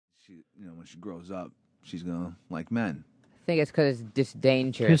when she grows up, she's gonna like men. I think it's because it's just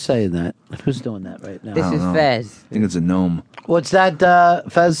dangerous. Who's saying that? Who's doing that right now? This is Fez. I think it's a gnome. What's that,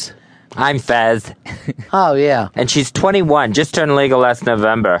 Fez? I'm Fez. Oh, yeah. And she's 21, just turned legal last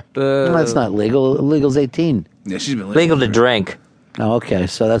November. Well, that's not legal. Legal's 18. Yeah, she's been Legal to drink. Oh, okay.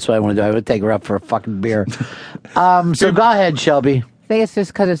 So that's what I want to do. I would take her up for a fucking beer. So go ahead, Shelby. I think it's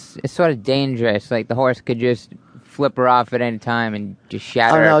just because it's sort of dangerous. Like, the horse could just flip her off at any time and just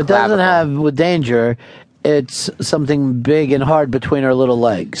shatter her Oh, no, it doesn't clavicle. have with danger. It's something big and hard between her little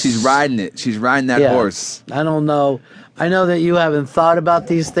legs. She's riding it. She's riding that horse. I don't know. I know that you haven't thought about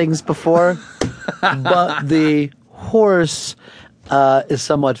these things before, but the horse is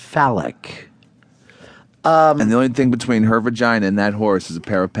somewhat phallic. And the only thing between her vagina and that horse is a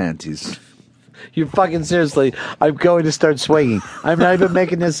pair of panties. You fucking seriously, I'm going to start swinging. I'm not even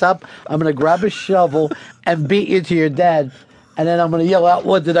making this up. I'm going to grab a shovel and beat you to your dad, and then I'm going to yell out,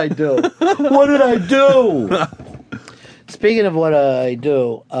 "What did I do? What did I do?" Speaking of what I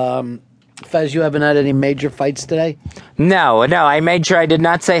do, Fez, you haven't had any major fights today? No, I made sure I did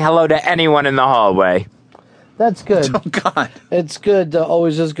not say hello to anyone in the hallway. That's good. Oh, God. It's good to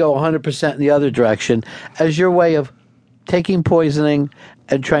always just go 100% in the other direction as your way of taking poisoning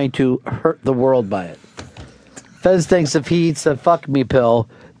and trying to hurt the world by it. Fez thinks if he eats a fuck me pill,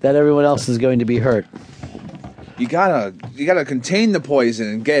 that everyone else is going to be hurt. You gotta contain the poison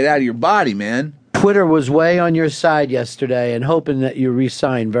and get it out of your body, man. Twitter was way on your side yesterday and hoping that you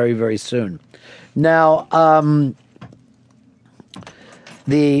resign very, very soon. Now,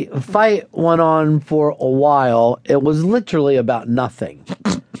 the fight went on for a while. It was literally about nothing.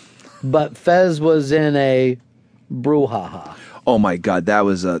 But Fez was in a brouhaha. Oh my God, that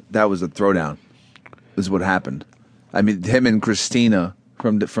was a throwdown. Is what happened. I mean, him and Christina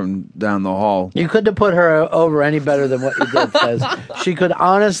from down the hall. You couldn't have put her over any better than what you did, Fez. She could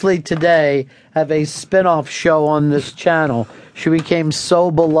honestly today have a spin-off show on this channel. She became so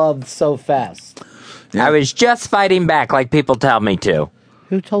beloved so fast. Yeah. I was just fighting back like people tell me to.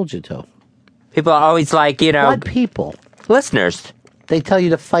 Who told you to? People are always like, What people? listeners. They tell you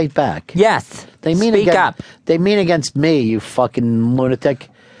to fight back. Yes. They mean Speak up. They mean against me, you fucking lunatic.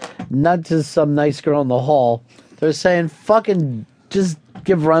 Not just some nice girl in the hall. They're saying fucking just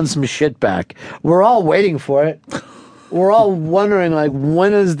give Ron some shit back. We're all waiting for it. We're all wondering, like,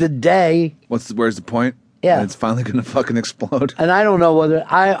 when is the day? Where's the point? Yeah. And it's finally gonna fucking explode. And I don't know whether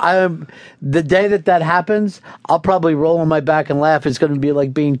I'm the day that happens, I'll probably roll on my back and laugh. It's going to be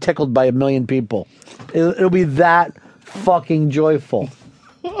like being tickled by a million people. It'll be that fucking joyful.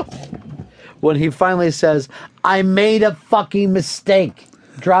 When he finally says, "I made a fucking mistake.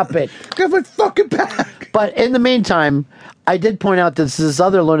 Drop it. Give it fucking back." But in the meantime, I did point out that this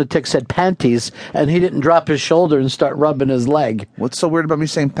other lunatic said panties, and he didn't drop his shoulder and start rubbing his leg. What's so weird about me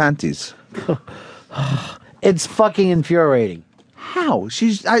saying panties? It's fucking infuriating. How? I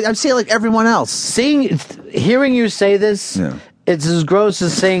say it like everyone else. Hearing you say this, it's as gross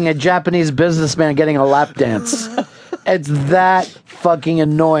as seeing a Japanese businessman getting a lap dance. It's that fucking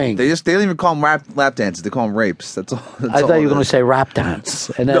annoying. They don't even call them lap dances. They call them rapes. That's all. I thought you were going to say rap dance,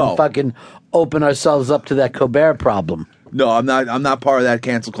 and then fucking open ourselves up to that Colbert problem. No, I'm not. I'm not part of that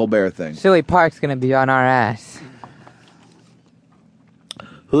cancel Colbert thing. Silly Park's gonna be on our ass.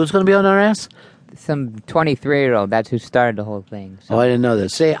 Who's going to be on our ass? Some 23-year-old. That's who started the whole thing. So. Oh, I didn't know that.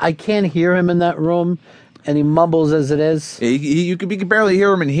 See, I can't hear him in that room, and he mumbles as it is. You can barely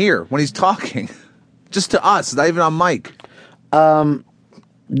hear him in here when he's talking. Just to us, not even on mic.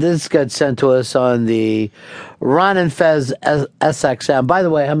 This got sent to us on the Ron and Fez SXM. By the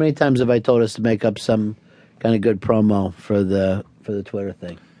way, how many times have I told us to make up some kind of good promo for the Twitter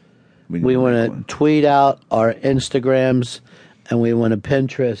thing? We want to tweet out our Instagrams, and we want to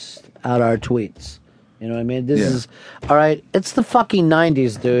Pinterest out our tweets. You know what I mean? This is all right. It's the fucking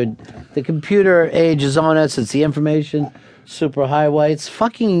 90s, dude. The computer age is on us. It's the information superhighway. It's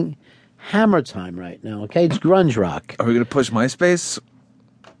fucking hammer time right now. Okay, it's grunge rock. Are we gonna push MySpace?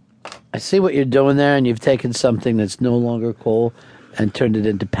 I see what you're doing there, and you've taken something that's no longer cool and turned it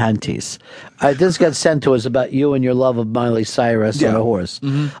into panties. This got sent to us about you and your love of Miley Cyrus on a horse.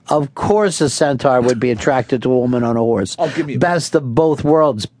 Mm-hmm. Of course a centaur would be attracted to a woman on a horse. Oh, give me Best of both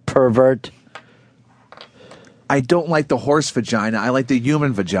worlds, pervert. I don't like the horse vagina. I like the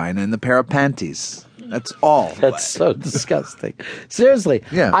human vagina and the pair of panties. That's all. That's so disgusting. Seriously.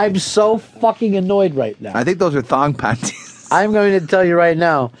 Yeah. I'm so fucking annoyed right now. I think those are thong panties. I'm going to tell you right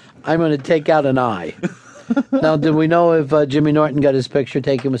now, I'm going to take out an eye. Now, did we know if Jimmy Norton got his picture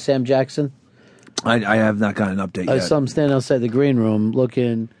taken with Sam Jackson? I have not got an update yet. I saw him standing outside the green room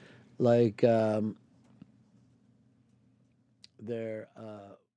looking like they're